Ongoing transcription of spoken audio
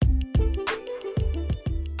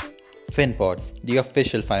FinPod, the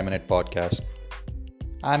official 5-minute podcast.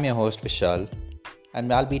 I'm your host Vishal,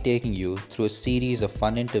 and I'll be taking you through a series of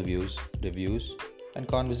fun interviews, reviews, and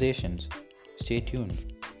conversations. Stay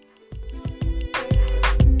tuned.